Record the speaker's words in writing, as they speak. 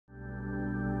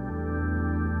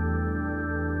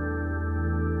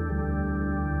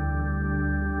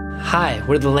Hi,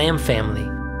 we're the Lamb family.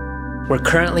 We're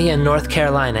currently in North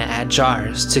Carolina at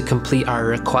JAARS to complete our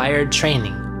required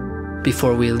training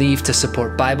before we leave to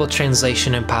support Bible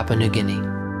translation in Papua New Guinea.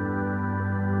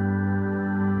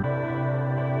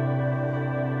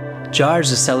 JAARS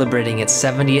is celebrating its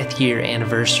 70th year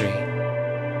anniversary.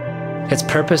 Its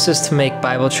purpose is to make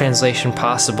Bible translation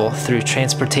possible through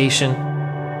transportation,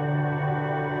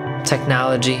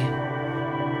 technology,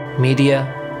 media,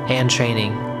 and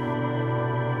training.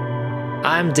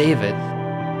 I'm David.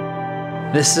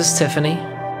 This is Tiffany.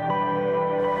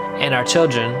 And our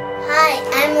children. Hi,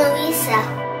 I'm Louisa.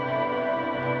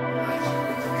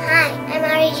 Hi, I'm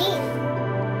Ari.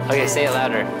 Okay, say it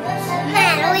louder.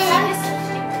 Madeline.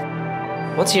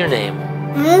 What's your name?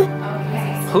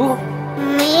 Who?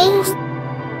 Me.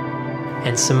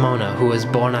 And Simona, who was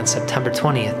born on September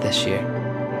 20th this year.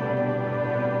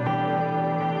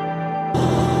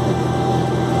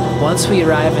 Once we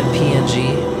arrive in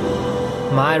PNG,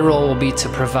 my role will be to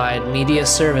provide media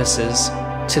services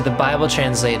to the Bible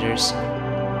translators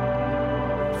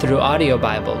through audio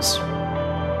Bibles,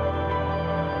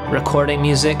 recording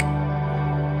music,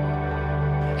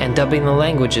 and dubbing the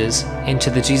languages into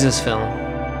the Jesus film.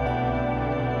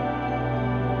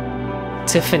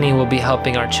 Tiffany will be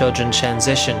helping our children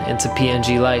transition into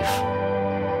PNG life.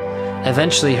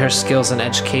 Eventually, her skills and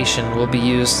education will be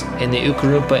used in the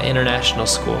Ukarumpa International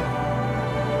School.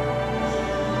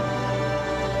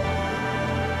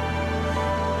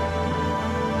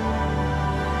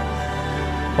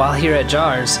 While here at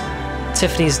JAARS,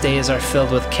 Tiffany's days are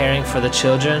filled with caring for the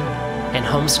children and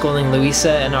homeschooling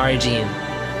Louisa and Ari Jean.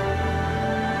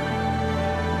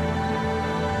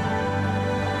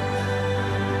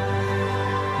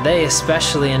 They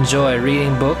especially enjoy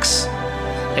reading books,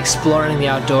 exploring the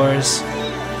outdoors,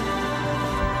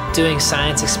 doing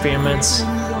science experiments,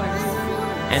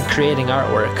 and creating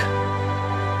artwork.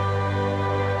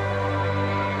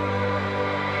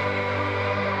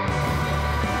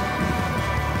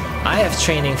 I have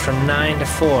training from 9 to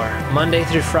 4, Monday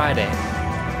through Friday.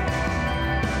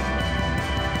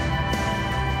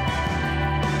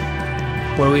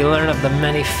 Where we learn of the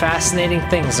many fascinating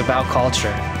things about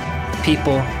culture,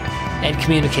 people, and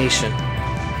communication.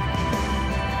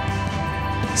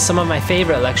 Some of my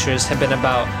favorite lectures have been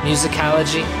about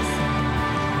musicology,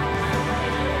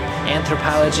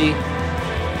 anthropology,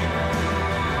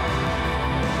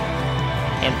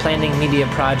 and planning media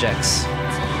projects.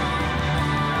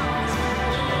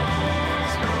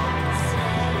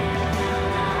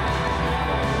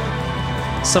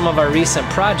 Some of our recent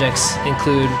projects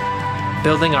include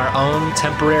building our own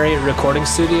temporary recording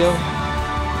studio,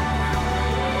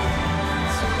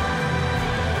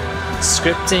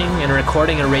 scripting and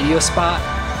recording a radio spot,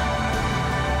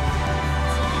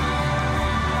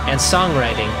 and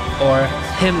songwriting or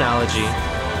hymnology.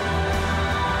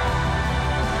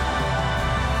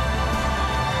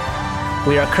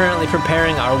 We are currently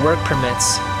preparing our work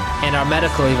permits and our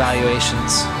medical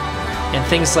evaluations, and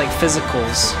things like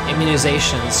physicals,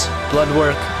 immunizations, blood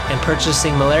work, and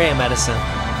purchasing malaria medicine.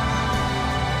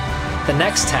 The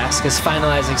next task is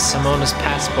finalizing Simona's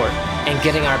passport and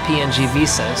getting our PNG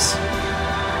visas.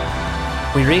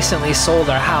 We recently sold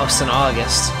our house in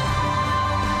August,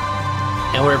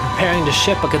 and we're preparing to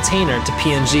ship a container to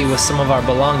PNG with some of our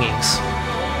belongings.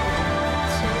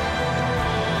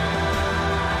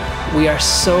 We are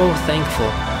so thankful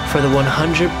for the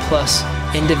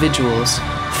 100+ individuals,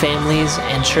 families,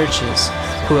 and churches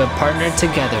who have partnered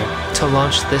together to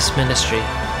launch this ministry.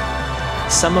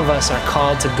 Some of us are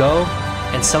called to go,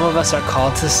 and some of us are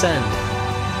called to send.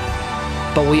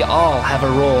 But we all have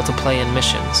a role to play in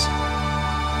missions.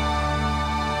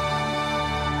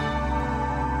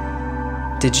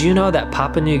 Did you know that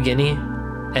Papua New Guinea,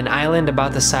 an island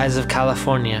about the size of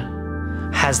California,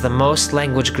 has the most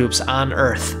language groups on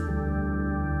Earth?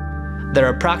 There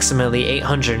are approximately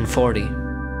 840.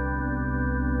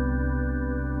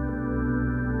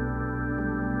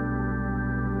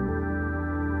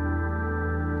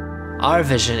 Our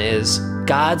vision is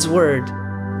God's Word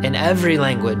in every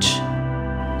language,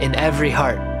 in every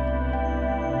heart.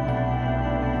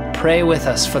 Pray with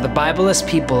us for the Bibleless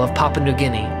people of Papua New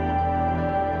Guinea.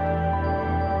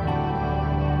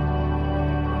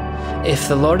 If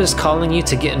the Lord is calling you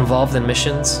to get involved in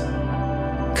missions,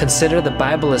 consider the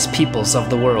Bibleless peoples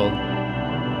of the world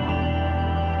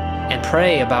and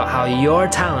pray about how your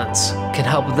talents can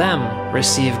help them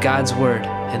receive God's Word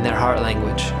in their heart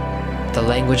language, the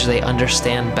language they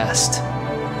understand best.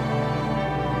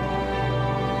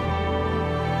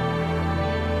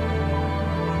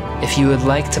 If you would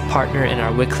like to partner in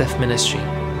our Wycliffe ministry,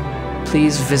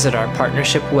 please visit our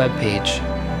partnership webpage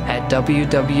at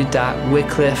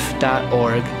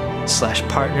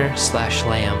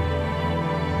www.wycliffe.org/partner/lamb.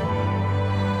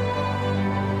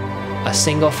 A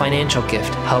single financial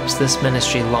gift helps this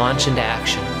ministry launch into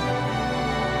action.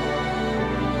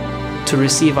 To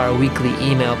receive our weekly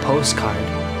email postcard,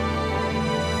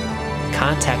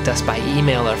 contact us by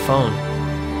email or phone.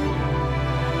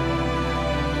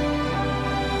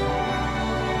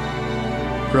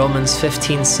 Romans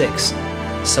 15:6.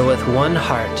 So with one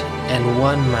heart and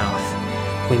one mouth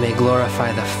we may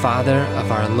glorify the Father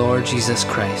of our Lord Jesus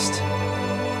Christ.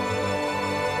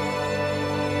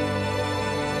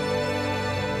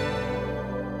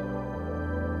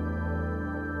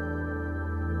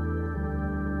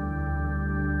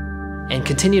 And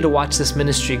continue to watch this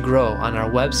ministry grow on our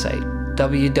website,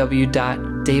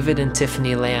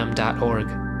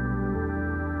 www.davidandtiffanylamb.org.